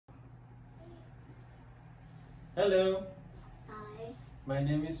Hello, Hi, my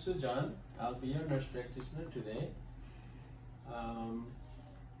name is Sujan. I'll be your nurse practitioner today. Um,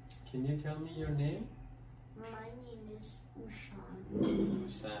 can you tell me your name? my name is Ushan.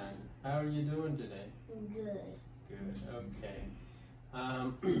 San. How are you doing today? Good. Good, okay.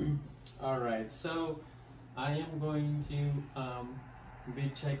 All right, so I am going to be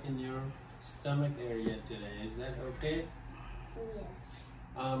checking your stomach area today. Is that okay? Yes.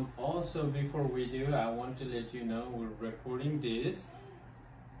 Also, before we do, I want to let you know we're recording this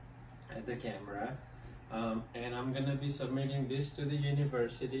at the camera, and I'm gonna be submitting this to the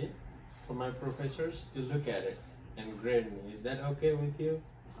university for my professors to look at it and grade me. Is that okay with you?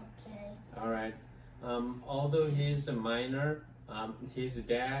 Okay. All right. Although he's a minor, his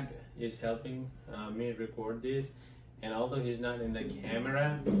dad is helping me record this, and although he's not in the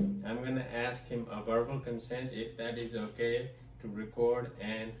camera, I'm gonna ask him a verbal consent if that is okay to record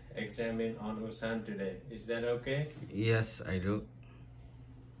and examine on Usan today. Is that okay? Yes, I do.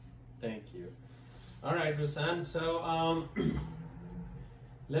 Thank you. All right, Usan. So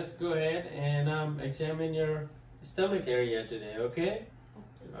let's go ahead and examine your stomach area today. Okay?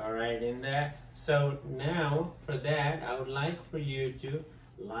 All right, in that. So now for that, I would like for you to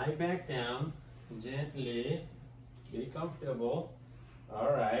lie back down gently. Be comfortable.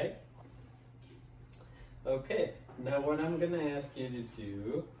 All right. Okay. Now what I'm gonna ask you to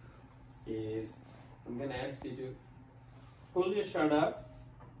do is I'm gonna ask you to pull your shirt up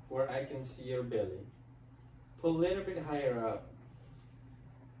where I can see your belly. Pull a little bit higher up.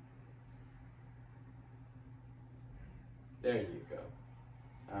 There you go.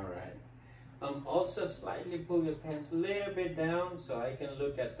 All right. Also slightly pull your pants a little bit down so I can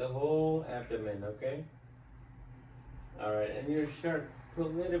look at the whole abdomen, okay? All right, and your shirt, pull a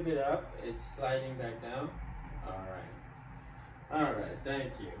little bit up. It's sliding back down. All right. All right,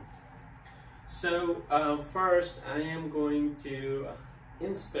 thank you. So first, I am going to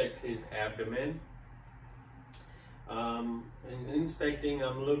inspect his abdomen. In inspecting,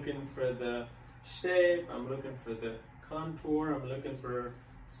 I'm looking for the shape, I'm looking for the contour, I'm looking for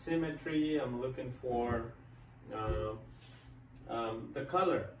symmetry, I'm looking for the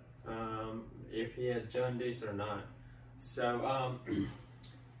color, if he has jaundice or not. So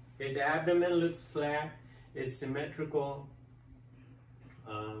his abdomen looks flat, it's symmetrical.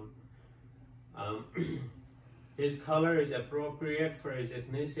 His color is appropriate for his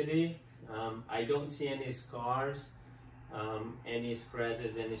ethnicity. I don't see any scars, any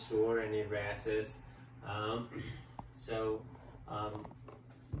scratches, any sore, any rashes. So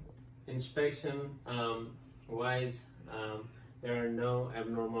inspection wise, there are no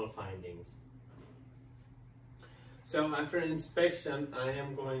abnormal findings. So after inspection, I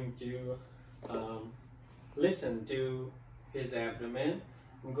am going to listen to his abdomen.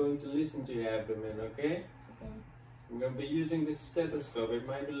 I'm going to listen to your abdomen, okay? Okay. I'm going to be using this stethoscope. It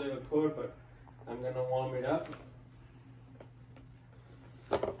might be a little cold, but I'm going to warm it up.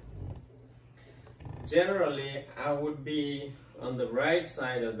 Generally, I would be on the right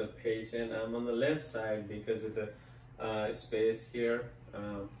side of the patient. I'm on the left side because of the space here,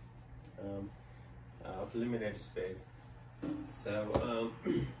 of limited space. So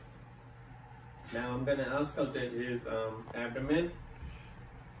now I'm going to auscultate his abdomen.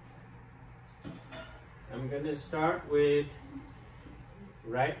 I'm going to start with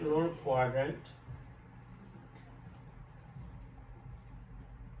right lower quadrant.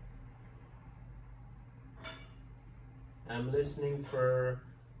 I'm listening for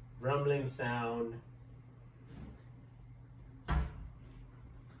rumbling sound.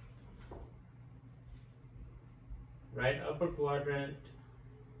 Right upper quadrant.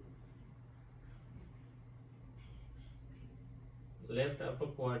 Left upper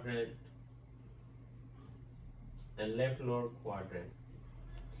quadrant. And left lower quadrant.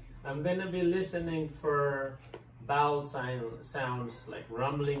 I'm going to be listening for bowel sounds like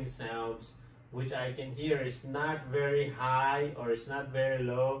rumbling sounds, which I can hear. It's not very high or it's not very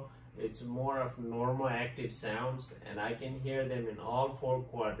low. It's more of normal active sounds, and I can hear them in all four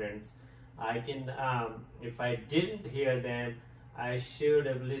quadrants. I can, if I didn't hear them, I should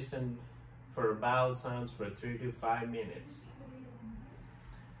have listened for bowel sounds for 3 to 5 minutes.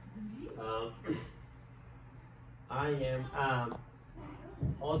 I am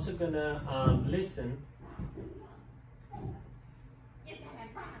also gonna listen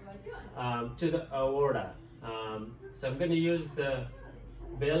to the aorta. So I'm gonna use the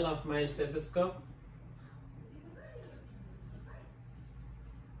bill of my stethoscope.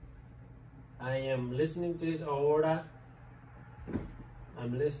 I am listening to his aorta.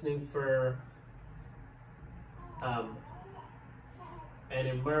 I'm listening for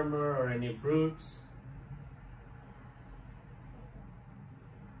any murmur or any brutes.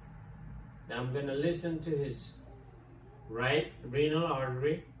 Now I'm going to listen to his right renal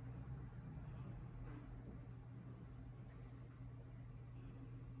artery,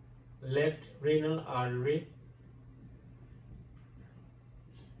 left renal artery,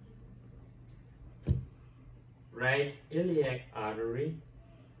 right iliac artery,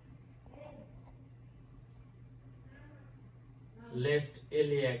 left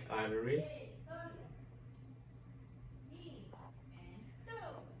iliac artery,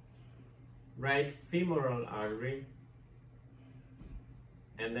 right femoral artery,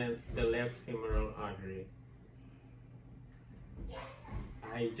 and then the left femoral artery.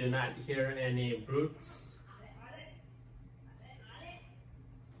 I do not hear any brutes.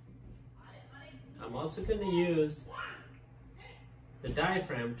 I'm also going to use the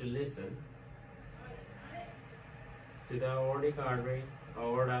diaphragm to listen to the aortic artery,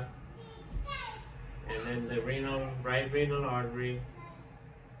 aorta, and then the right renal artery,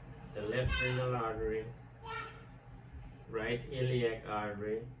 the left renal artery, right iliac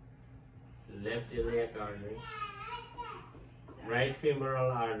artery, left iliac artery, right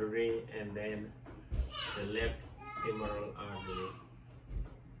femoral artery, and then the left femoral artery.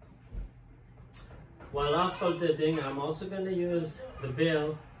 While auscultating, I'm also going to use the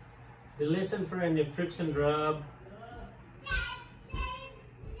bill to listen for any friction rub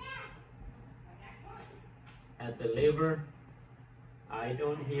at the liver. I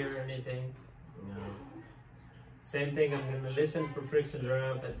don't hear anything. No. Same thing, I'm going to listen for friction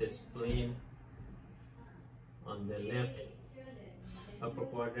rub at the spleen on the left upper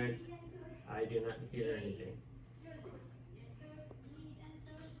quadrant. I do not hear anything.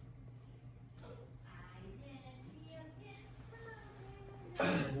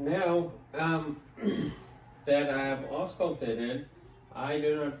 Now that I have auscultated, I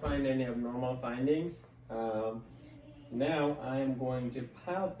do not find any abnormal findings. Now I am going to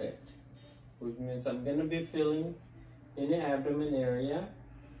palpate, which means I'm going to be feeling in the abdomen area.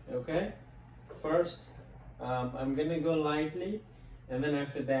 Okay, first I'm going to go lightly, and then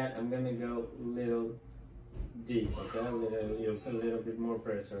after that I'm going to go a little deep. Okay, you'll feel a little bit more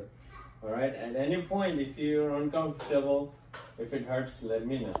pressure. All right, at any point if you're uncomfortable, if it hurts, let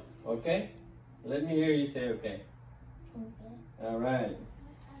me know. Okay, let me hear you say okay. Okay. All right.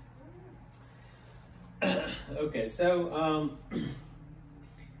 Okay, so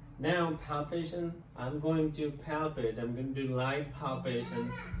now palpation. I'm going to palpate. I'm going to do light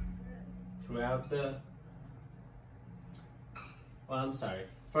palpation throughout the. Well, I'm sorry.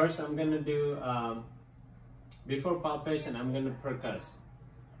 First, I'm going to do before palpation. I'm going to percuss.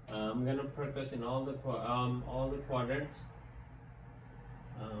 I'm going to percuss in all the quadrants.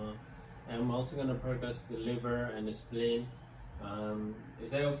 I'm also going to percuss the liver and the spleen.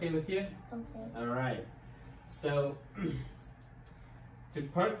 Is that okay with you? Okay. All right. So to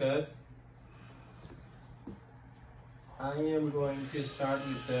percuss, I am going to start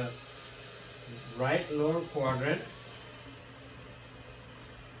with the right lower quadrant.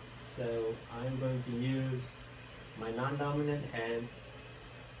 So I'm going to use my non-dominant hand,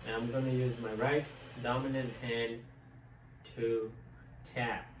 and I'm going to use my right dominant hand to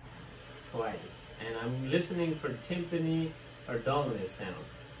tap twice. And I'm listening for tympany or dullness sound.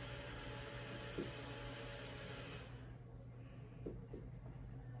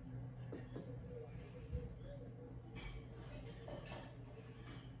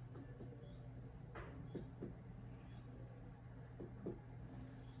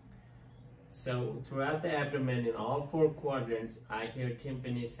 So throughout the abdomen in all four quadrants, I hear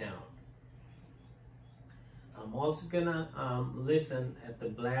tympany sound. I'm also gonna listen at the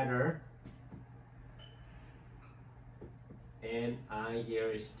bladder, and I hear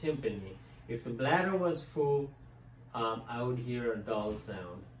is tympany. If the bladder was full, I would hear a dull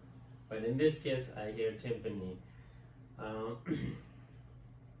sound, but in this case, I hear tympany. Now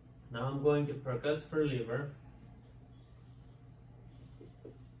I'm going to percuss for liver.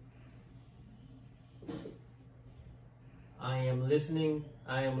 I am listening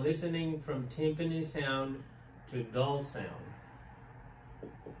from tympany sound to dull sound.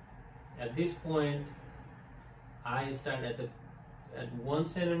 At this point, I start at 1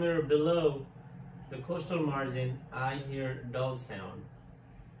 centimeter below the costal margin. I hear dull sound.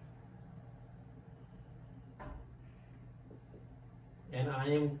 And I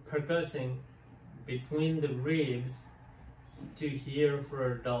am percussing between the ribs to hear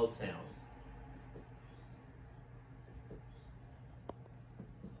for a dull sound.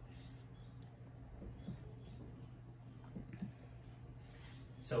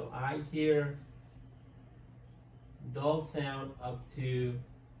 So I hear dull sound up to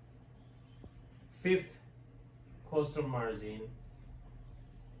 5th costal margin,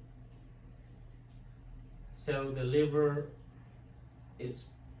 So the liver is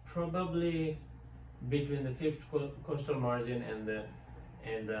probably between the fifth costal margin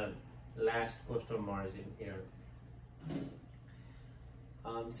and the last costal margin here.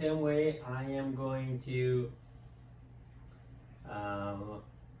 Same way, I am going to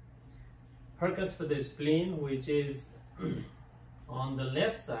percuss for the spleen, which is on the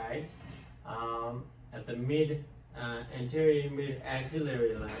left side at the anterior mid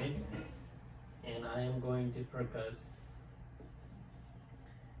axillary line, and I am going to percuss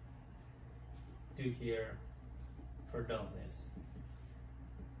to here for dullness.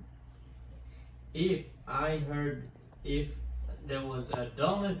 If there was a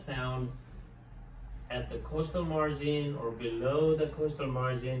dullness sound at the costal margin or below the costal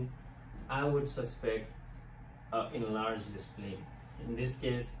margin, I would suspect enlarged spleen. In this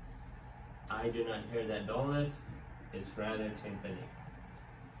case, I do not hear that dullness, it's rather tympanic.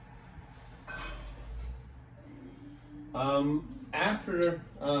 After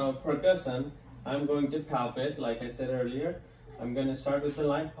percussion, I'm going to palpate, like I said earlier. I'm going to start with the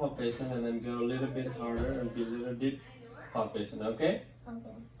light palpation and then go a little bit harder and be a little deep palpation, okay? Okay.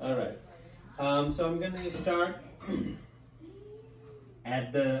 All right. So I'm going to start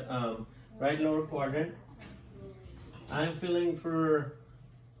at the right lower quadrant. I'm feeling for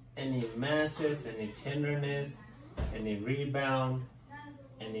any masses, any tenderness, any rebound,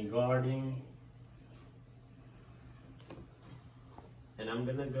 any guarding. And I'm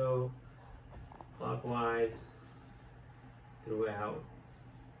going to go clockwise throughout.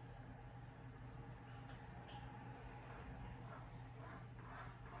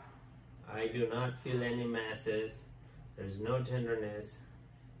 I do not feel any masses. There's no tenderness,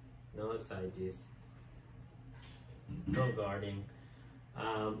 no ascites, no guarding.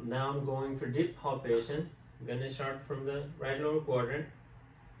 Now I'm going for deep palpation. I'm going to start from the right lower quadrant,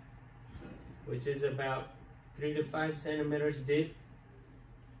 which is about 3 to 5 centimeters deep.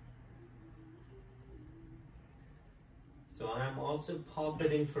 So I'm also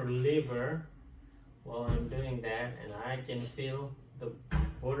palpating for liver while I'm doing that, and I can feel the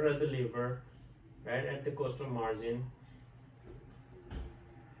border of the liver right at the costal margin.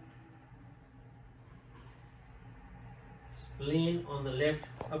 Spleen on the left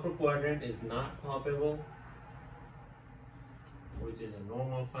upper quadrant is not palpable, which is a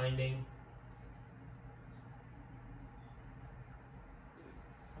normal finding.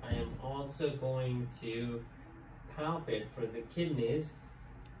 I am also going to palpate for the kidneys.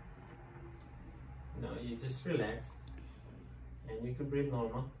 No, you just relax and you can breathe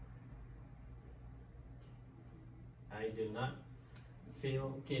normal. I do not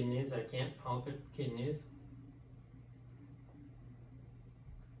feel kidneys. I can't palpate kidneys.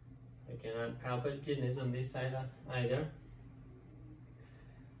 I cannot palpate kidneys on this side either.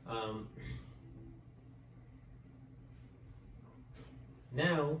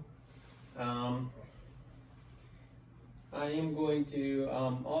 Now, I am going to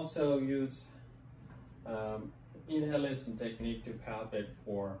also use inhalation technique to palpate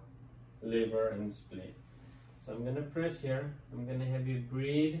for liver and spleen. So I'm going to press here. I'm going to have you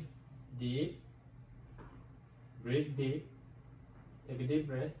breathe deep. Breathe deep. Take a deep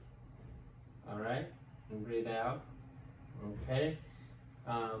breath. All right, and breathe out. Okay.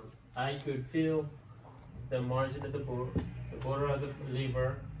 I could feel the margin of the border of the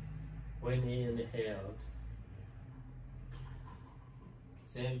liver when he inhaled.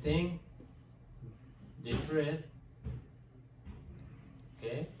 Same thing. Deep breath.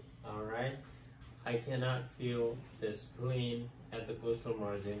 Okay. All right. I cannot feel the spleen at the costal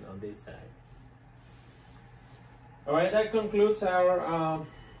margin on this side. All right. That concludes our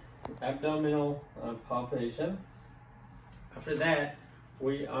abdominal palpation. After that,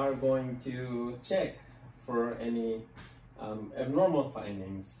 we are going to check for any abnormal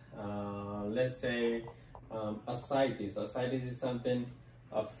findings. Let's say ascites. Ascites is something,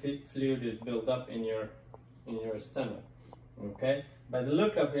 a fluid is built up in your stomach. Okay. By the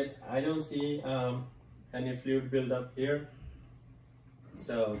look of it, I don't see any fluid build up here.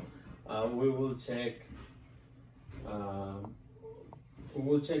 So we will check. We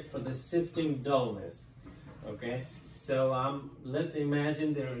will check for the sifting dullness. Okay. So let's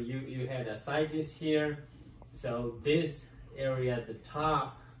imagine there you had ascites here. So this area at the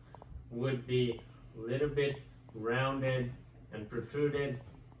top would be a little bit rounded and protruded.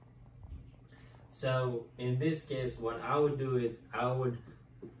 So in this case, what I would do is I would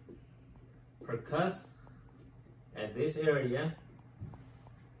percuss at this area,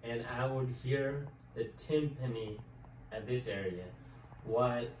 and I would hear the tympani at this area,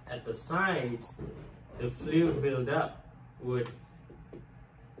 while at the sides, the fluid buildup would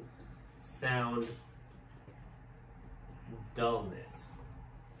sound dullness.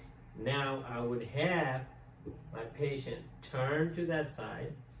 Now I would have my patient turn to that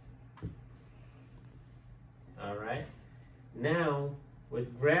side. All right. Now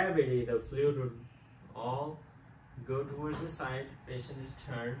with gravity, the fluid would all go towards the side. Patient is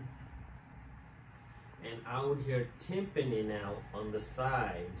turned. And I would hear tympany now on the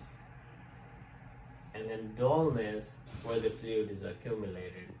sides. And then dullness where the fluid is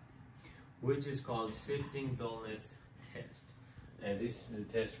accumulated, which is called sifting dullness test. And this is a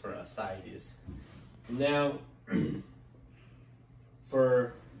test for ascites. Now,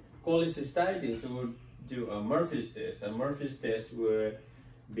 for cholecystitis, we would do a Murphy's test. A Murphy's test would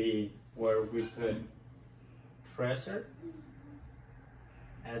be where we put pressure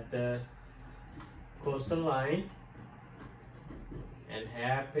at the coastal line and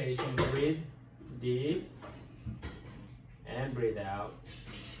have patient breathe deep and breathe out.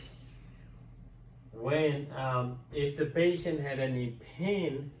 When if the patient had any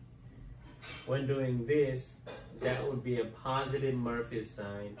pain when doing this, that would be a positive Murphy's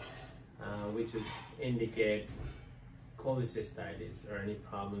sign, which would indicate cholecystitis or any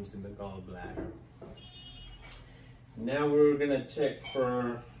problems in the gallbladder. Now we're gonna check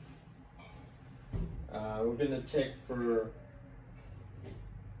for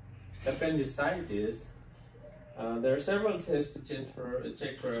appendicitis. There are several tests to check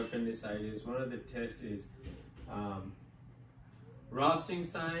for appendicitis. One of the tests is Robson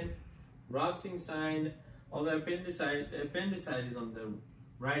sign. Robson sign, although appendicitis on the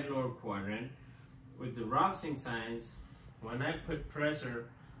right lower quadrant. With the Robson signs, when I put pressure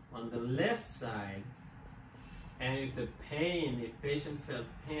on the left side, and if patient felt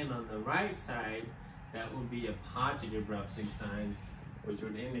pain on the right side, that would be a positive Robson signs, which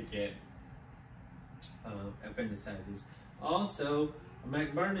would indicate appendicitis. Also,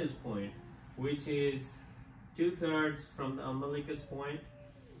 McBurney's point, which is 2/3 from the umbilicus point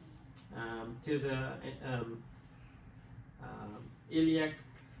to the iliac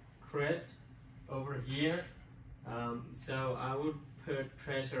crest over here. So I would put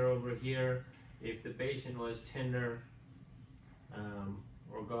pressure over here if the patient was tender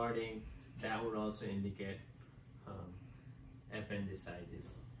or guarding. That would also indicate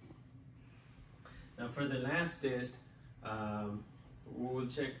appendicitis. Now for the last test, we will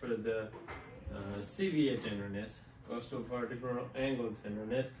check for the CVA tenderness, costovertebral angle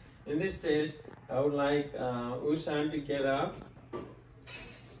tenderness. In this test, I would like Usan to get up.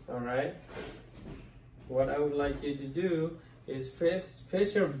 All right. What I would like you to do is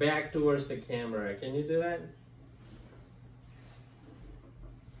face your back towards the camera. Can you do that?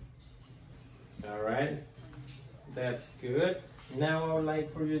 All right. That's good. Now I would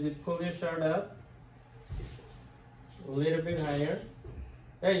like for you to pull your shirt up a little bit higher.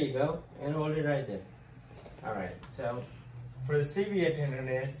 There you go. And hold it right there. All right. So for the CVA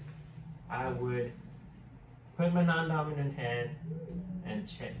tenderness, I would put my non-dominant hand and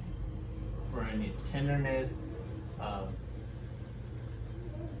check for any tenderness,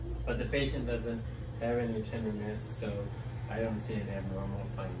 but the patient doesn't have any tenderness, so I don't see an abnormal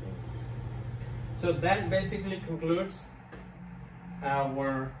finding. So that basically concludes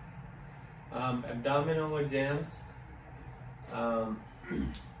our abdominal exams. Do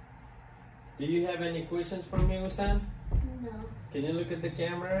you have any questions for me, Usan? No. Can you look at the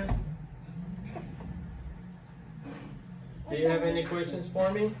camera? Do you have any questions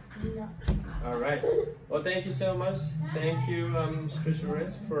for me? No. All right. Well, thank you so much. Thank you, Mr.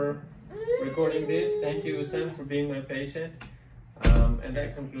 Suarez, for recording this. Thank you, Usan, for being my patient. And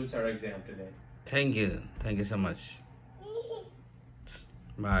that concludes our exam today. Thank you. Thank you so much.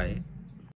 Bye.